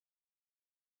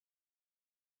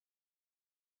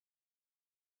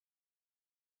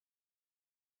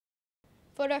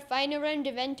For our final round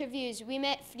of interviews, we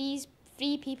met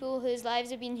three people whose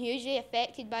lives have been hugely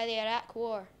affected by the Iraq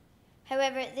War.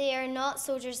 However, they are not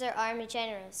soldiers or army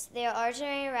generals. They are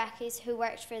ordinary Iraqis who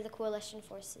worked for the coalition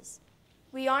forces.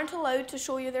 We aren't allowed to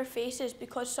show you their faces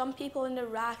because some people in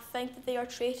Iraq think that they are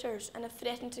traitors and have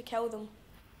threatened to kill them.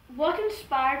 What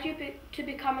inspired you to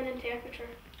become an interpreter?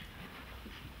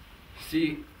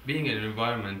 See, being in an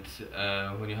environment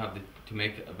when you have to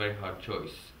make a very hard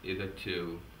choice, either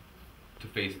to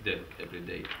face death every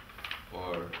day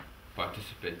or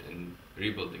participate in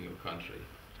rebuilding your country,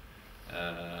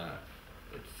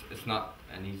 it's not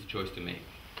an easy choice to make.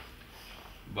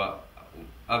 But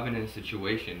I've been in a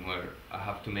situation where I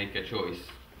have to make a choice,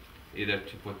 either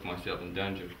to put myself in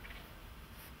danger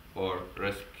or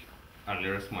risk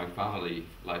my family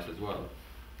lives as well,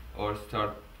 or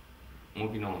start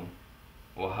moving on.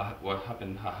 What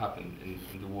happened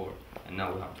in the war, and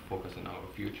now we have to focus on our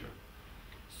future.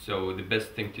 So the best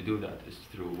thing to do that is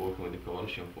through working with the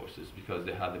coalition forces, because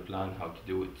they had a plan how to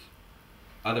do it.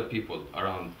 Other people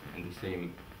around in the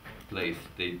same place,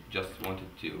 they just wanted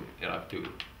Iraq to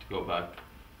go back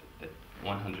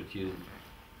 100 years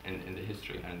in the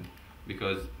history, and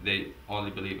because they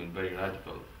only believe in very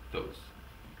radical thoughts.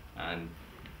 And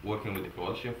working with the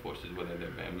coalition forces, whether they're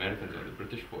the Americans or the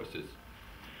British forces,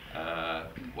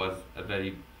 was a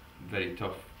very, very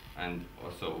tough and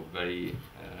also very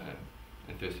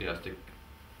enthusiastic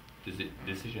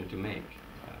decision to make.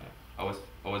 I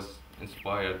was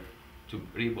inspired to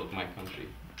rebuild my country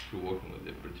through working with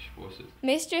the British forces.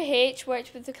 Mr. H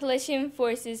worked with the coalition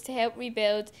forces to help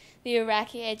rebuild the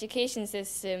Iraqi education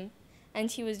system, and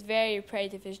he was very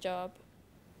proud of his job.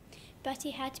 But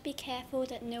he had to be careful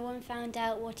that no one found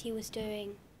out what he was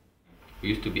doing. We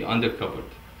used to be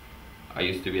undercovered. I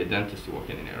used to be a dentist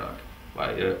working in Iraq.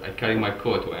 I carry my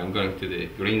coat when I'm going to the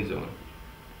green zone.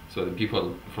 So the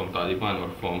people from Taliban or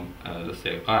from, let's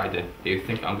say, Qaeda, they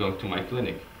think I'm going to my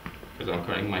clinic because I'm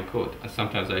carrying my coat. And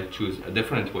sometimes I choose a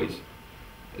different ways.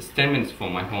 It's 10 minutes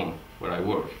from my home where I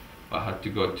work. I had to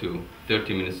go to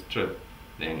 30 minutes trip,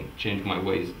 then change my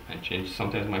ways and change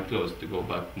sometimes my clothes to go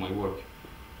back to my work.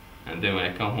 And then when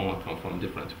I come home, I come from a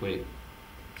different way.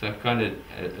 So I kind of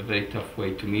a very tough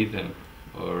way to meet them,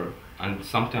 and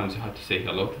sometimes you have to say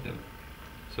hello to them,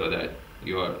 so that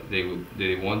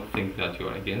they won't think that you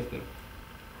are against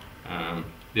them.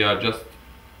 They are just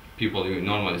people you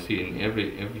normally see in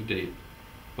every day,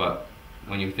 but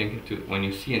when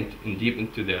you see in deep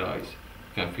into their eyes,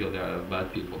 you can feel they are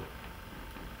bad people.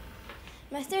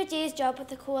 Mr. J's job with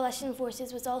the coalition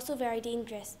forces was also very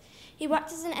dangerous. He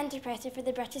worked as an interpreter for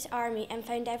the British Army and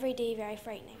found every day very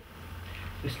frightening.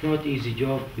 It's not easy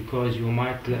job because you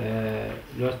might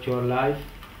lose your life,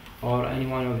 or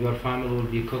anyone of your family will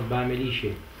be killed by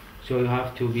militia. So you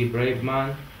have to be brave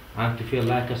man and to feel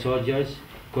like a soldier,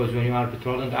 because when you are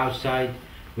patrolling outside,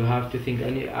 you have to think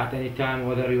at any time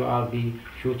whether you are be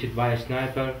shooted by a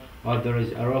sniper, or there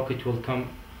is a rocket will come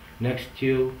next to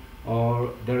you,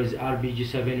 or there is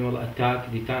RPG-7 will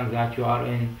attack the tank that you are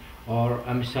in, or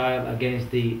a missile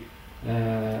against the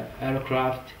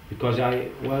aircraft. Because I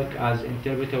work as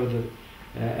interpreter with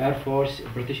the Air Force,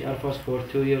 British Air Force for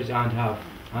 2 years and a half,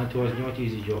 and it was not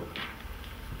easy job.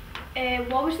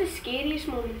 What was the scariest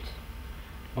moment?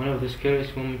 One of the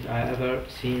scariest moments I ever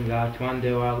seen, that one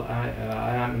day while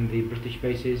I am in the British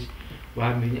bases, we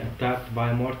have been attacked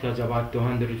by mortars about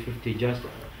 250 just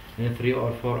in 3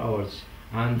 or 4 hours,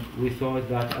 and we thought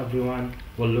that everyone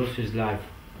will lose his life.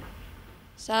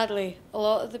 Sadly, a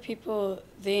lot of the people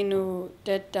they know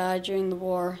did die during the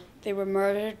war. They were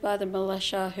murdered by the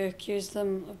militia who accused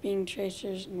them of being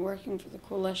traitors and working for the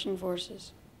coalition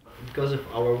forces. Because of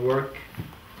our work,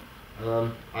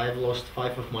 I have lost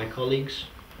 5 of my colleagues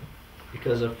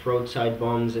because of roadside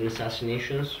bombs and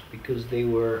assassinations, because they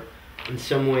were in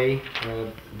some way,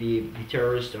 the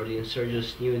terrorists or the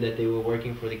insurgents knew that they were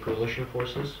working for the coalition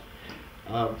forces.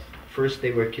 First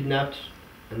they were kidnapped,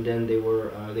 and then they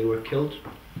were killed.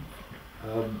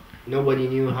 Nobody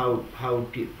knew how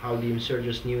the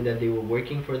insurgents knew that they were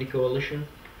working for the coalition,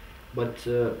 but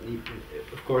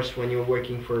of course when you're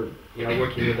working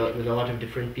with a lot of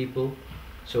different people,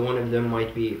 so one of them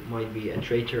might be a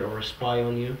traitor or a spy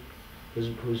on you,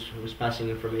 who's passing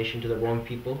information to the wrong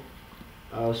people.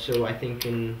 So I think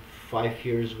in 5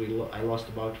 years I lost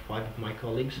about 5 of my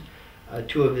colleagues.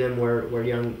 2 of them were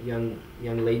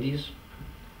young ladies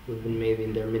who've been maybe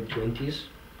in their mid-20s.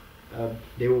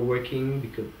 They were working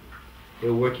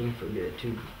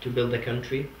to build the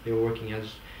country. They were working as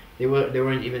they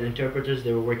weren't even interpreters.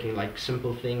 They were working like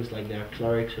simple things, like they are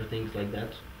clerics or things like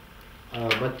that.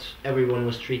 But everyone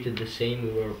was treated the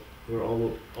same. We we're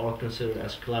all considered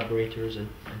as collaborators and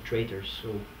traitors.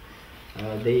 So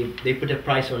they put a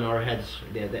price on our heads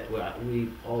that we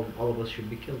all of us should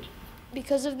be killed.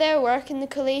 Because of their work in the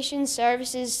collation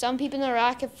services, some people in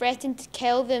Iraq have threatened to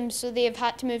kill them, so they have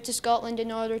had to move to Scotland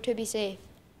in order to be safe.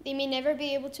 They may never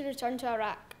be able to return to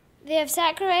Iraq. They have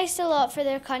sacrificed a lot for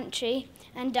their country,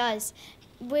 and does.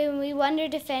 When we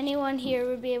wondered if anyone here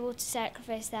would be able to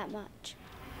sacrifice that much.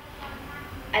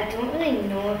 I don't really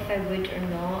know if I would or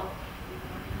not,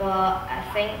 but I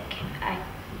think I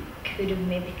could have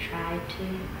maybe tried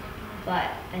to, but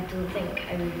I don't think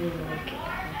I would really like it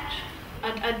that much.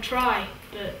 I'd try,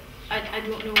 but I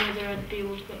don't know whether I'd be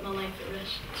able to put my life at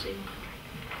risk to save my country.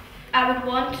 I would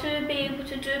want to be able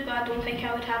to do it, but I don't think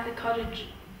I would have the courage.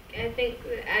 I think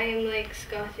that I'm like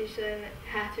Scottish and I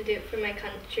have to do it for my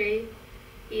country,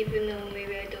 even though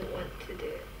maybe I don't want to do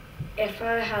it. If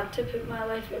I had to put my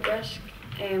life at risk,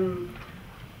 I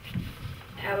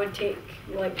would take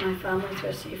like my family to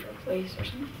a safer place or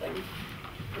something,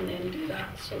 and then do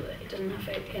that so that it doesn't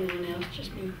affect anyone else,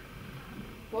 just me.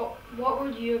 What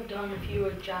would you have done if you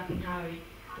were Jack and Harry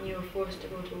and you were forced to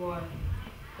go to war?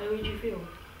 How would you feel?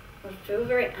 I'd feel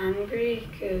very angry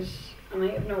because I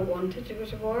might have not wanted to go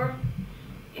to war,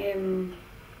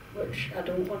 which I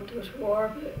don't want to go to war,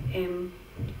 but I'd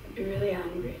be really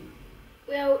angry.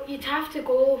 Well, you'd have to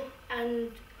go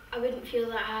and I wouldn't feel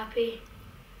that happy.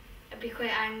 I'd be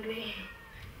quite angry.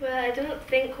 Well, I don't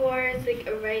think war is like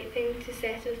a right thing to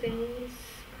settle things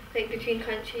like between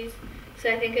countries. So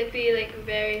I think it'd be like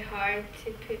very hard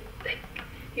to put like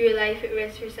your life at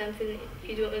risk for something that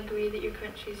you don't agree that your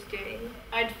country's doing.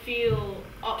 I'd feel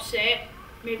upset,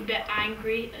 maybe a bit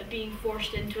angry at being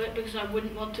forced into it because I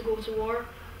wouldn't want to go to war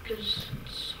because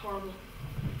it's horrible.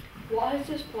 What has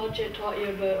this project taught you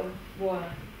about war?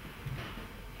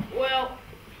 Well,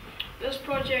 this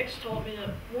project's taught me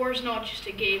that war is not just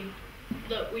a game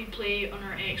that we play on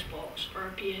our Xbox or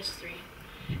our PS3.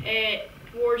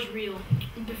 War's real.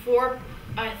 Before,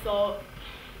 I thought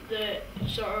that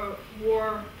sort of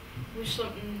war was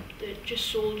something that just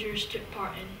soldiers took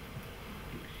part in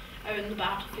out in the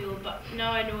battlefield, but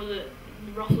now I know that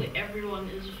roughly everyone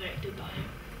is affected by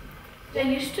it. I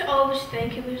used to always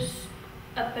think it was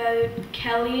about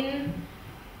killing,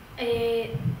 but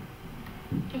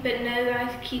now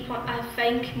I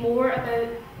think more about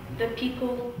the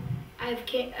people. I've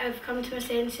come to my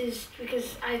senses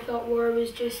because I thought war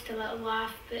was just a little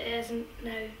laugh, but it isn't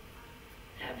now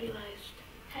that I've realised.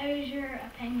 How is your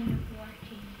opinion of war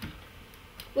changed?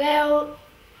 Well,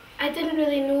 I didn't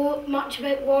really know much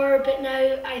about war, but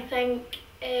now I think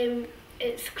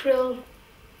it's cruel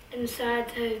and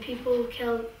sad how people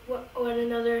kill one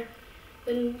another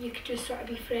when you could just sort of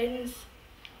be friends.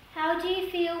 How do you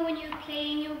feel when you're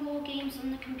playing your war games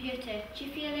on the computer? Do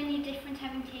you feel any different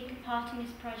having taken part in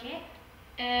this project?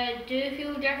 Do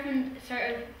feel different,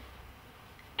 sort of.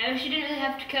 I wish you didn't really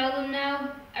have to kill them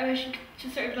now. I wish you could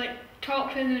just sort of like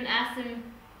talk to them and ask them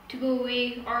to go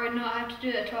away or not have to do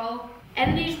it at all.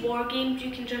 In these war games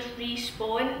you can just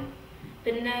respawn,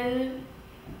 but now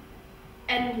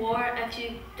in war if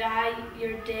you die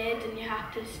you're dead and you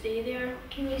have to stay there.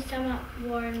 Can you sum up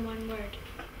war in one word?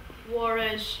 War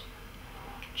is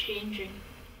changing.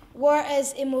 War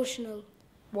is emotional.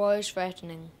 War is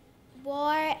threatening.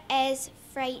 War is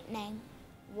frightening.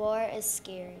 War is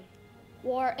scary.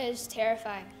 War is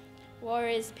terrifying. War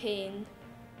is pain.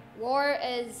 War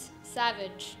is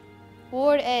savage.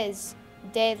 War is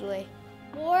deadly.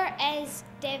 War is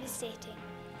devastating.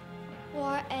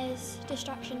 War is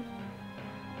destruction.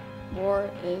 War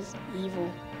is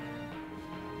evil.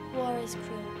 War is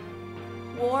cruel.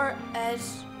 War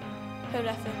is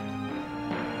horrific.